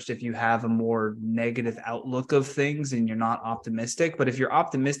at first if you have a more negative outlook of things and you're not optimistic. But if you're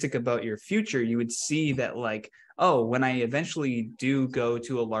optimistic about your future, you would see that, like, oh, when I eventually do go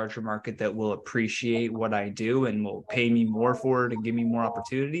to a larger market that will appreciate what I do and will pay me more for it and give me more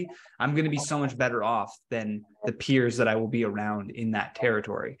opportunity, I'm going to be so much better off than the peers that I will be around in that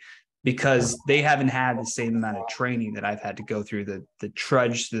territory, because they haven't had the same amount of training that I've had to go through, the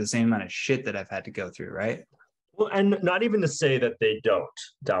trudge through the same amount of shit that I've had to go through, right? Well, and not even to say that they don't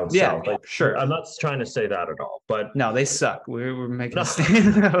down south. Like, sure. I'm not trying to say that at all, but no, they suck. We're making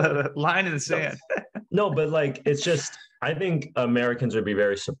a line in the sand. No, but like, it's just, I think Americans would be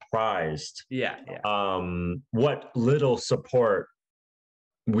very surprised. Yeah. What little support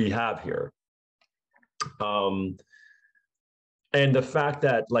we have here. And the fact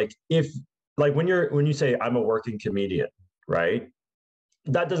that like, when you say I'm a working comedian, right?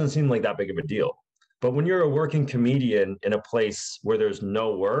 That doesn't seem like that big of a deal. But when you're a working comedian in a place where there's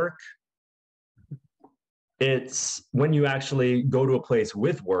no work, it's when you actually go to a place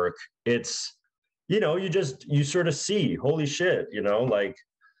with work, it's, you sort of see, holy shit, like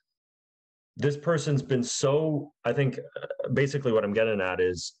this person's been so, I think basically what I'm getting at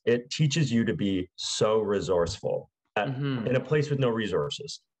is it teaches you to be so resourceful in a place with no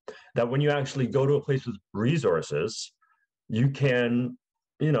resources, that when you actually go to a place with resources, you can,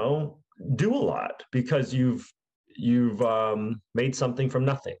 do a lot because you've made something from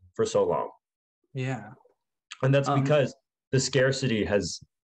nothing for so long. Yeah. And that's because the scarcity has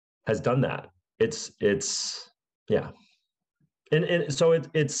done that. It's yeah. And so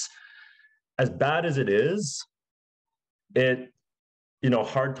it's as bad as it is,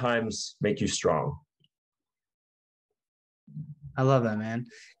 hard times make you strong. I love that, man.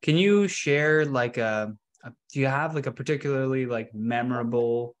 Can you share like do you have like a particularly like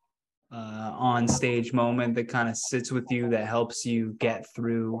memorable on stage moment that kind of sits with you, that helps you get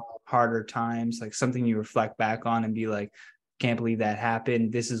through harder times, like something you reflect back on and be like, can't believe that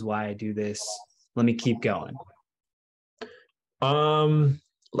happened, this is why I do this, let me keep going?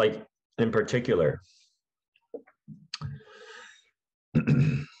 Like in particular,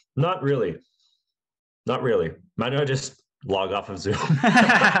 not really. Might I just log off of Zoom?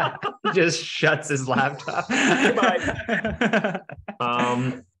 Just shuts his laptop. Goodbye.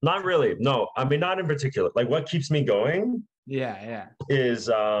 Not really. No, I mean, not in particular. Like what keeps me going is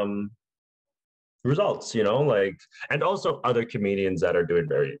results, like, and also other comedians that are doing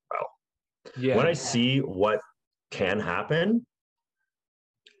very well. Yeah. When I see what can happen,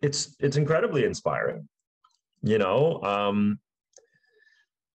 it's incredibly inspiring.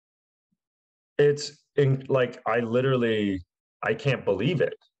 It's like I can't believe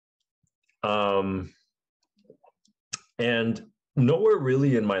it. And nowhere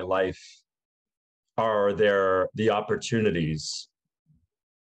really in my life are there the opportunities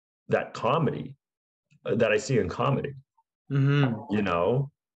that I see in comedy.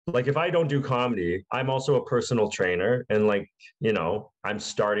 Like if I don't do comedy, I'm also a personal trainer, and like, I'm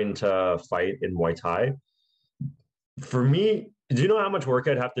starting to fight in Muay Thai. For me, do you know how much work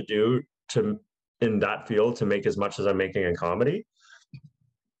I'd have to do in that field to make as much as I'm making in comedy?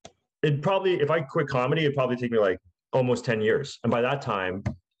 If I quit comedy, it'd probably take me like almost 10 years. And by that time,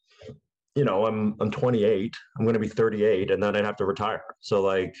 I'm 28, I'm going to be 38, and then I'd have to retire. So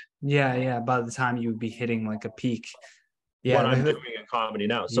like, yeah. By the time you would be hitting like a peak. What I'm doing in comedy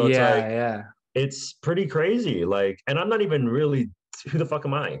now. So it's like, it's pretty crazy. Like, and I'm not even really, who the fuck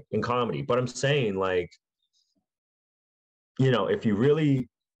am I in comedy? But I'm saying like, if you really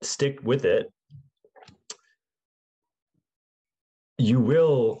stick with it, you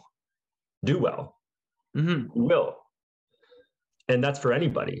will do well. You will. And that's for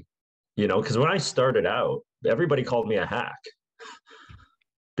anybody, because when I started out, everybody called me a hack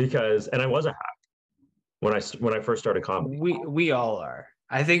and I was a hack when I first started comedy. We all are.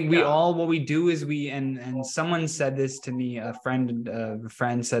 I think we all, what we do is and someone said this to me, a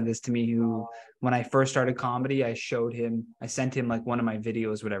friend said this to me, who, when I first started comedy, I sent him like one of my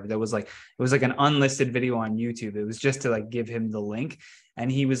videos, whatever, that was like, it was like an unlisted video on YouTube. It was just to like give him the link. And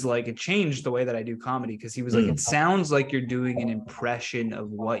he was like, it changed the way that I do comedy. Cause he was like, it sounds like you're doing an impression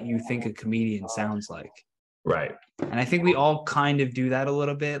of what you think a comedian sounds like. Right. And I think we all kind of do that a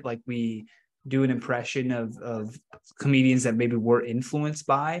little bit. Like we do an impression of comedians that maybe we're influenced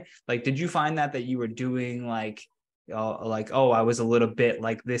by. Like, did you find that you were doing like, oh, I was a little bit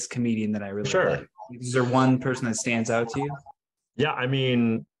like this comedian that I really like? Is there one person that stands out to you? Yeah, I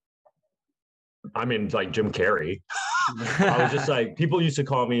mean like Jim Carrey. I was just like, people used to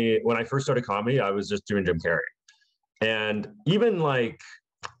call me, when I first started comedy, I was just doing Jim Carrey. And even like,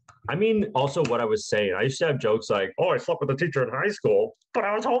 also what I was saying, I used to have jokes like, oh, I slept with a teacher in high school, but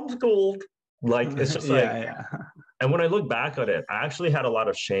I was homeschooled. Like, it's just like, and when I look back at it, I actually had a lot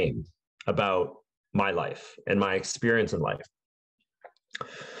of shame about my life and my experience in life,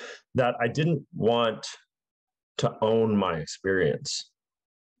 that I didn't want to own my experience.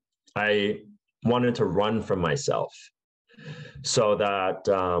 I wanted to run from myself, so that,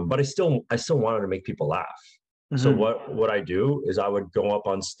 but I still wanted to make people laugh. Mm-hmm. So what I do is I would go up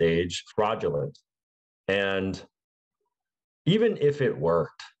on stage fraudulent, and even if it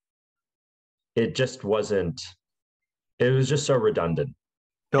worked, it just wasn't. It was just so redundant.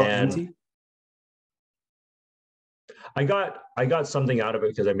 Felt empty. I got something out of it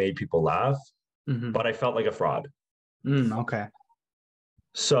because I made people laugh, but I felt like a fraud. Okay.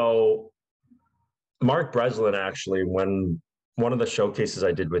 So Mark Breslin, actually, when one of the showcases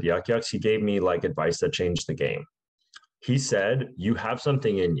I did with Yuck Yucks, he gave me like advice that changed the game. He said, you have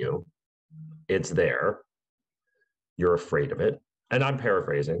something in you. It's there. You're afraid of it. And I'm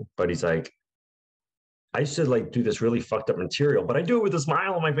paraphrasing, but he's like, I used to like do this really fucked up material, but I do it with a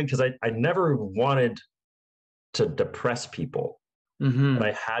smile on my face because I never wanted to depress people. But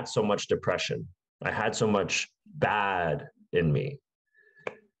I had so much depression. I had so much bad in me.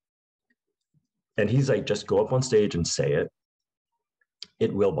 And he's like, just go up on stage and say it.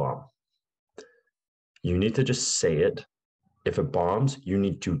 It will bomb. You need to just say it. If it bombs, you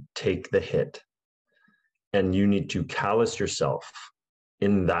need to take the hit. And you need to callous yourself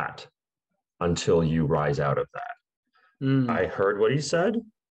in that until you rise out of that. I heard what he said.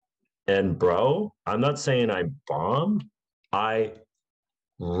 And bro, I'm not saying I bombed. I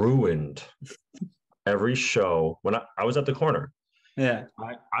ruined every show. When I was at the corner, yeah,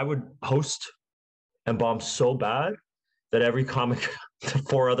 I would host and bomb so bad that every comic,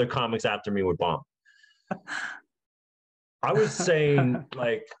 4 other comics after me would bomb. I was saying,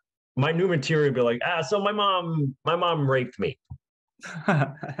 like, my new material would be like, so my mom raped me.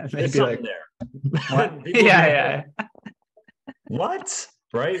 There's something there. What? Yeah. What?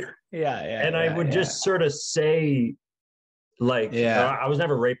 Right? Yeah. And I would just sort of say, like, I was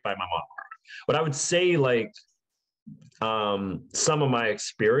never raped by my mom, but I would say, like, some of my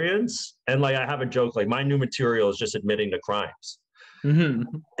experience, and like I have a joke, like my new material is just admitting to crimes.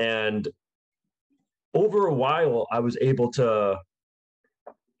 And over a while I was able to,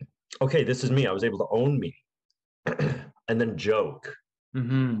 okay, this is me. I was able to own me and then joke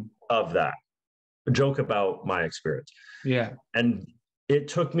of that, joke about my experience. Yeah. And it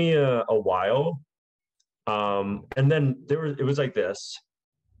took me a while. And then it was like this.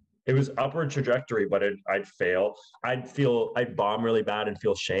 It was upward trajectory, but I'd fail. I'd bomb really bad and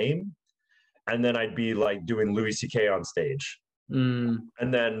feel shame. And then I'd be like doing Louis C.K. on stage. And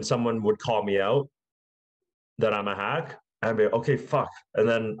then someone would call me out that I'm a hack. I'd be, okay, fuck. And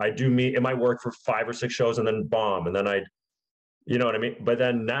then it might work for 5 or 6 shows and then bomb. And then you know what I mean? But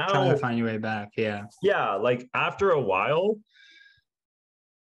then now, trying to find your way back. Yeah. Yeah. Like after a while,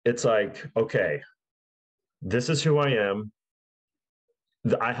 it's like, okay, this is who I am.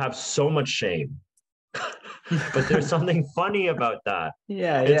 I have so much shame, but there's something funny about that.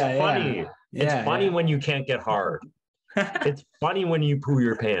 It's funny. It's funny when you can't get hard. It's funny when you poo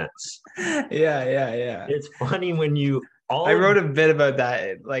your pants. Yeah. It's funny when you. I wrote a bit about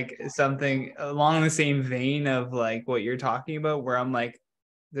that, like something along the same vein of like what you're talking about, where I'm like,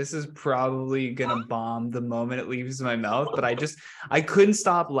 this is probably gonna bomb the moment it leaves my mouth, but I couldn't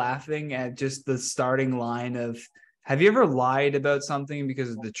stop laughing at just the starting line of, have you ever lied about something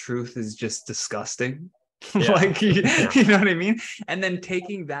because the truth is just disgusting? Yeah. Like, you know what I mean? And then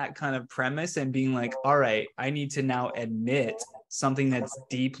taking that kind of premise and being like, all right, I need to now admit something that's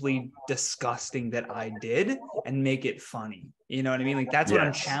deeply disgusting that I did and make it funny. You know what I mean? Like, that's what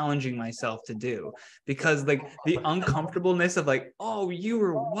I'm challenging myself to do, because like the uncomfortableness of like, oh, you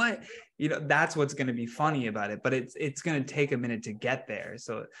were what? You know, that's what's going to be funny about it, but it's going to take a minute to get there.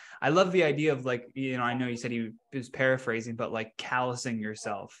 So I love the idea of like, you know, I know you said he was paraphrasing, but like callousing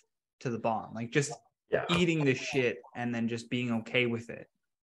yourself to the bomb, like just eating the shit and then just being okay with it,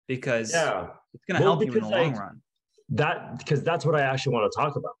 because it's going to help you in the long run. Because that's what I actually want to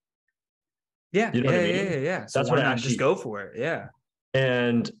talk about. Yeah. You know what I mean? Yeah. So that's what I actually just go for it. Yeah.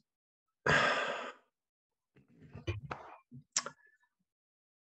 And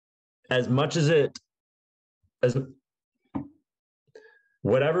as much as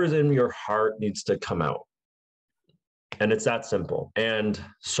whatever's in your heart needs to come out. And it's that simple. And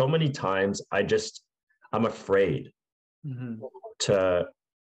so many times I'm afraid to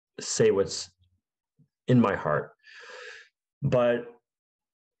say what's in my heart. But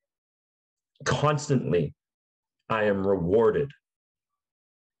constantly, I am rewarded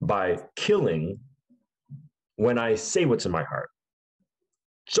by killing when I say what's in my heart.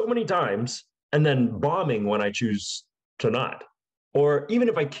 So many times, and then bombing when I choose to not. Or even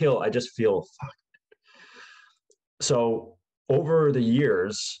if I kill, I just feel, fuck, So over the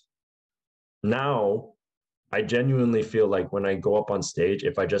years, now I genuinely feel like when I go up on stage,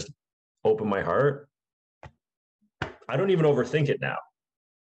 if I just open my heart, I don't even overthink it now.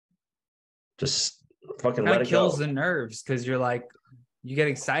 Just fucking let it go. Kills the nerves because you're like, you get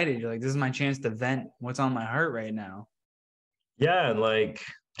excited. You're like, this is my chance to vent what's on my heart right now. Yeah, and like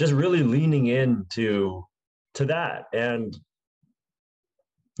just really leaning into that. And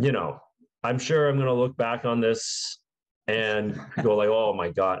you know, I'm sure I'm gonna look back on this and go like, oh my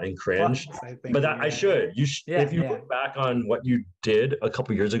God, and cringe. But that I should. If you look back on what you did a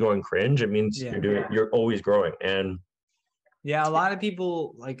couple years ago and cringe, it means you're always growing. And yeah, a lot of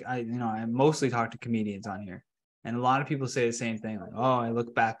people, like I mostly talk to comedians on here. And a lot of people say the same thing, like, oh, I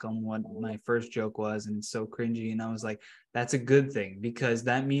look back on what my first joke was and it's so cringy. And I was like, that's a good thing, because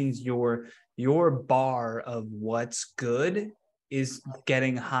that means your bar of what's good is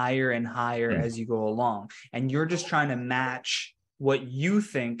getting higher and higher as you go along. And you're just trying to match what you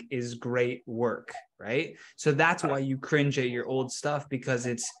think is great work, right? So that's why you cringe at your old stuff, because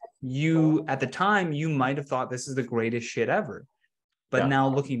it's you, at the time, you might have thought this is the greatest shit ever. But now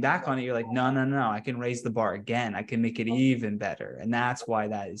looking back on it, you're like, no, I can raise the bar again. I can make it even better. And that's why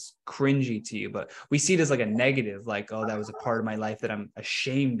that is cringy to you. But we see it as like a negative, like, oh, that was a part of my life that I'm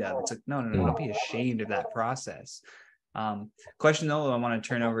ashamed of. It's like, no, don't be ashamed of that process. Question though, I want to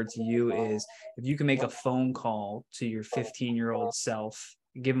turn over to you is, if you can make a phone call to your 15-year-old self,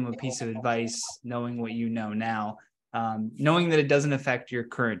 give him a piece of advice, knowing what you know now, knowing that it doesn't affect your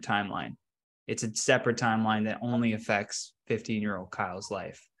current timeline. It's a separate timeline that only affects 15-year-old Kyle's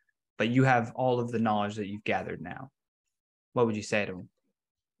life, but you have all of the knowledge that you've gathered now. What would you say to him?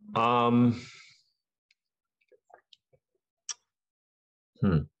 I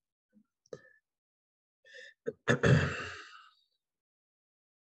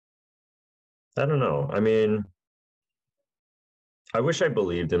don't know. I mean, I wish I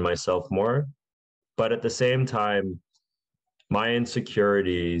believed in myself more, but at the same time, my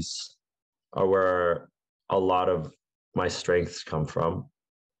insecurities are where a lot of my strengths come from.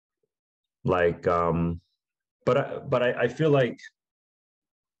 Like, but I feel like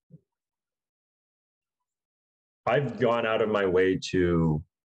I've gone out of my way to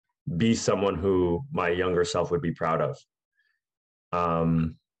be someone who my younger self would be proud of.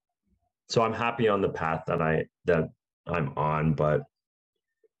 So I'm happy on the path that I'm on, but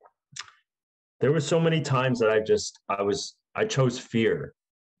there were so many times that I chose fear.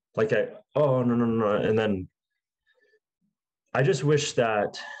 Like no. And then I just wish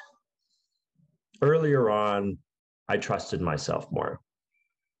that earlier on, I trusted myself more,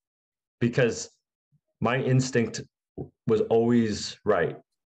 because my instinct was always right.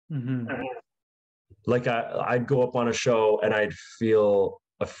 Mm-hmm. Like I'd go up on a show and I'd feel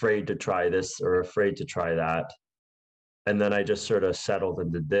afraid to try this or afraid to try that. And then I just sort of settled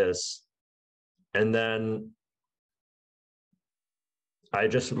and did this. And then I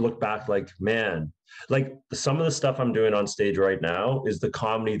just look back like, man, like some of the stuff I'm doing on stage right now is the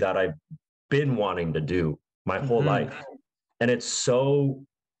comedy that I've been wanting to do my whole life. And it's so,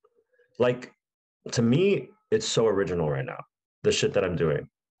 like, to me, it's so original right now, the shit that I'm doing.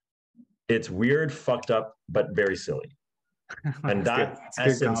 It's weird, fucked up, but very silly. And that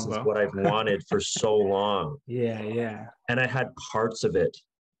essence is what I've wanted for so long. Yeah. And I had parts of it.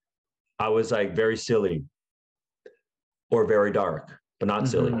 I was like very silly or very dark, but not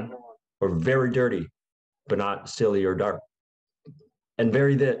silly, or very dirty, but not silly or dark, and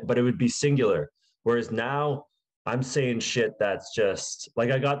but it would be singular. Whereas now I'm saying shit that's just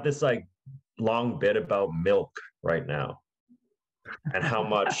like, I got this like long bit about milk right now and how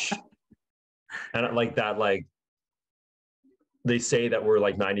much, and like that, like they say that we're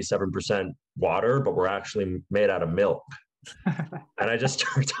like 97% water, but we're actually made out of milk. And I just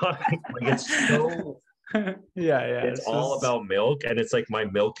start talking like it's so it's all about milk, and it's like my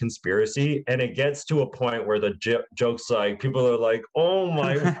milk conspiracy, and it gets to a point where the jokes, like people are like, oh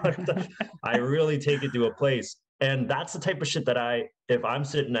my I really take it to a place. And that's the type of shit that if I'm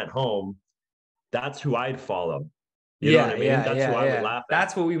sitting at home, that's who I'd follow. You know what I mean? That's who I would laugh at.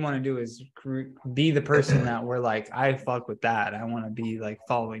 That's what we want to do, is be the person that we're like, I fuck with that. I want to be like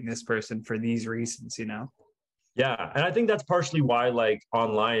following this person for these reasons, you know? Yeah. And I think that's partially why, like,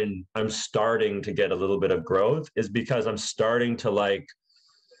 online, I'm starting to get a little bit of growth, is because I'm starting to, like,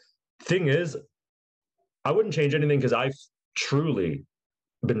 thing is, I wouldn't change anything because I've truly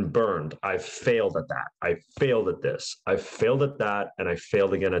been burned. I've failed at that. I failed at this. I failed at that. And I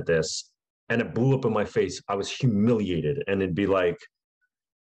failed again at this. And it blew up in my face. I was humiliated. And it'd be like,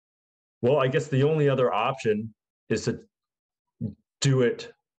 well, I guess the only other option is to do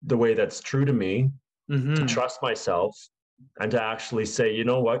it the way that's true to me, to trust myself and to actually say, you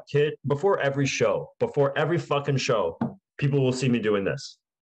know what, kid, before every fucking show, people will see me doing this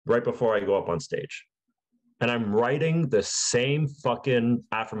right before I go up on stage. And I'm writing the same fucking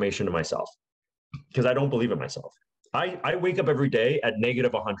affirmation to myself because I don't believe in myself. I wake up every day at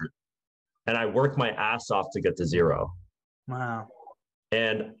negative 100 and I work my ass off to get to 0. Wow.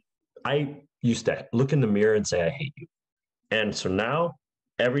 And I used to look in the mirror and say, I hate you. And so now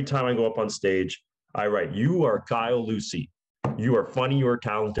every time I go up on stage, I write, you are Kyle Lucey. You are funny, you are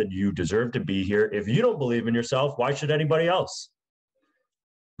talented, you deserve to be here. If you don't believe in yourself, why should anybody else?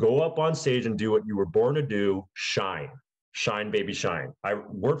 Go up on stage and do what you were born to do. Shine. Shine, baby, shine.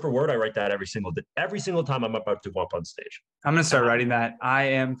 Word for word, I write that every single time I'm about to go up on stage. I'm going to start writing that. I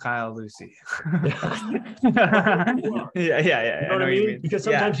am Kyle Lucey. Yeah. You know what I mean? Because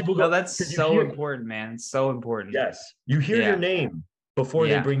sometimes people go, no, that's so important, man. It's so important. Yes. You hear your name before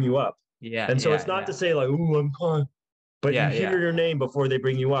they bring you up. Yeah. And so it's not to say like, ooh, I'm Kyle. But you hear your name before they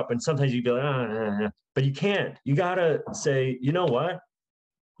bring you up. And sometimes you be like, but you can't. You got to say, you know what?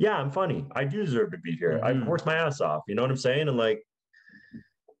 Yeah, I'm funny. I do deserve to be here. I've worked my ass off. You know what I'm saying? And like,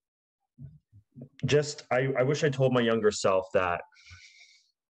 just, I wish I told my younger self that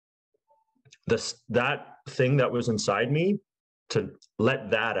that thing that was inside me, to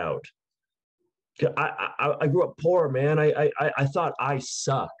let that out. I grew up poor, man. I thought I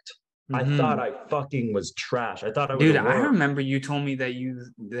sucked. I thought I fucking was trash. I thought I was Dude, I remember you told me that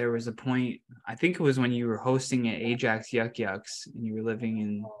there was a point, I think it was when you were hosting at Ajax Yuck Yucks and you were living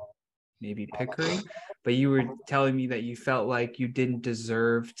in maybe Pickering, but you were telling me that you felt like you didn't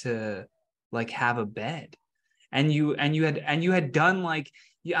deserve to like have a bed. And you had done like,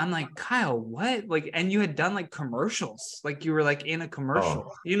 I'm like, Kyle, what? Like, and you had done like commercials, like you were like in a commercial.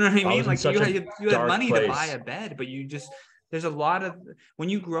 You know what I mean? Like you had money to buy a bed, but there's a lot of, when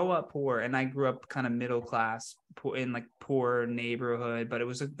you grow up poor, and I grew up kind of middle class in like poor neighborhood, but it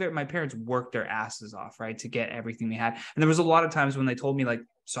was my parents worked their asses off, right, to get everything they had. And there was a lot of times when they told me like,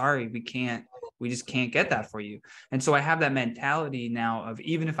 sorry, we just can't get that for you. And so I have that mentality now of,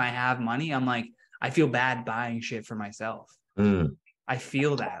 even if I have money, I'm like, I feel bad buying shit for myself. I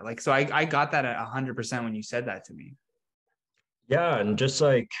feel that. Like, so I got that at 100% when you said that to me. Yeah. And just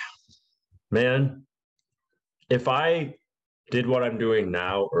like, man, if I did what I'm doing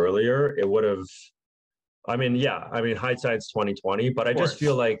now earlier, it would have, hindsight's 2020, but I just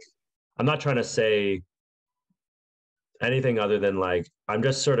feel like I'm not trying to say anything other than like, I'm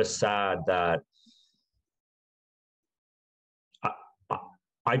just sort of sad that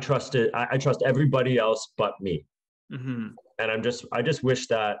I trust everybody else but me. And I just wish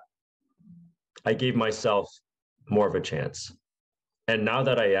that I gave myself more of a chance. And now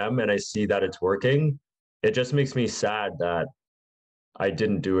that I am, and I see that it's working, it just makes me sad that I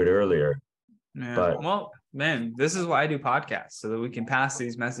didn't do it earlier. Yeah. But well, man, this is why I do podcasts, so that we can pass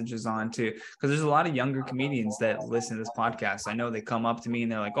these messages on to, because there's a lot of younger comedians that listen to this podcast. I know they come up to me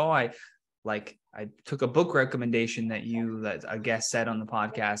and they're like, oh, I took a book recommendation that a guest said on the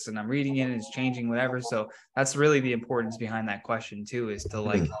podcast, and I'm reading it and it's changing whatever. So that's really the importance behind that question too, is to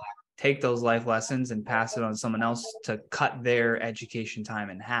like take those life lessons and pass it on to someone else to cut their education time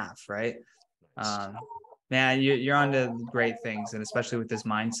in half. Right. Man, you're on to great things. And especially with this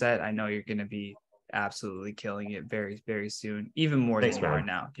mindset, I know you're going to be absolutely killing it very, very soon, even more than you are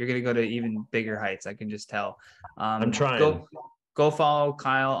now. You're going to go to even bigger heights. I can just tell. I'm trying. Go follow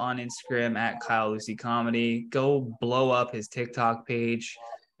Kyle on Instagram at Kyle Lucey Comedy. Go blow up his TikTok page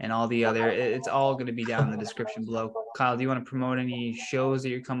and all the other. It's all going to be down in the description below. Kyle, do you want to promote any shows that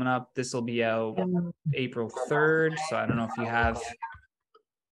you're coming up? This will be out April 3rd. So I don't know if you have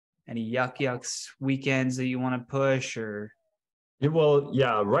any Yuck Yucks weekends that you want to push, or? Well,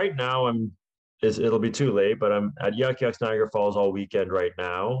 yeah, right now it'll be too late, but I'm at Yuck Yucks Niagara Falls all weekend right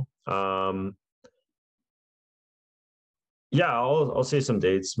now. Yeah, I'll say some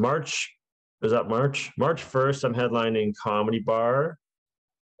dates. March 1st, I'm headlining Comedy Bar.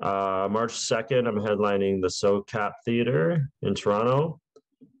 March 2nd, I'm headlining the SoCap Theater in Toronto.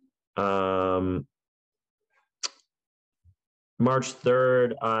 March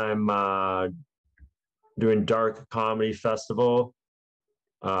 3rd, I'm doing Dark Comedy Festival.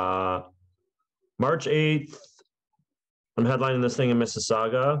 March 8th, I'm headlining this thing in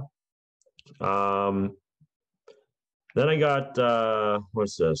Mississauga. Then I got,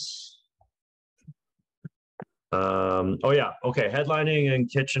 what's this? Headlining in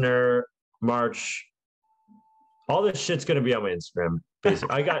Kitchener, March. All this shit's going to be on my Instagram.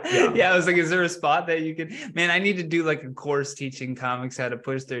 Basically, I was like, is there a spot that you can, man, I need to do like a course teaching comics how to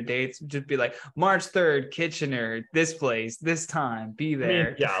push their dates. Just be like, March 3rd, Kitchener, this place, this time, be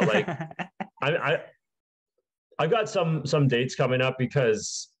there. I I've got some dates coming up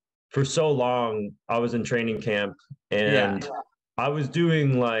because for so long I was in training camp and I was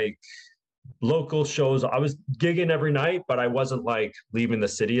doing like local shows. I was gigging every night, but I wasn't like leaving the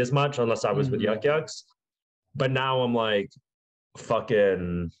city as much unless I was with Yuck Yucks. But now I'm like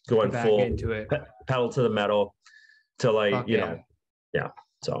fucking going back full into it, pedal to the metal to like, Fuck you yeah. know, yeah.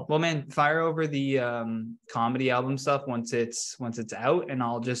 So well, man, fire over the comedy album stuff once it's out, and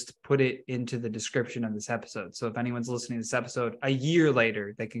I'll just put it into the description of this episode. So if anyone's listening to this episode a year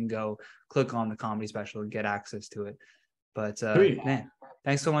later, they can go click on the comedy special and get access to it. But man,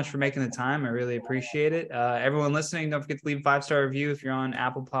 thanks so much for making the time. I really appreciate it. Everyone listening, don't forget to leave a 5-star review if you're on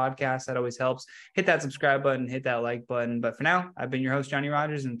Apple Podcasts. That always helps. Hit that subscribe button, hit that like button. But for now, I've been your host, Johnny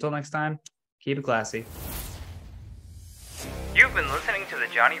Rogers. And until next time, keep it classy. You've been listening to The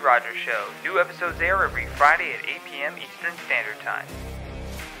Johnny Rogers Show. New episodes air every Friday at 8 p.m. Eastern Standard Time.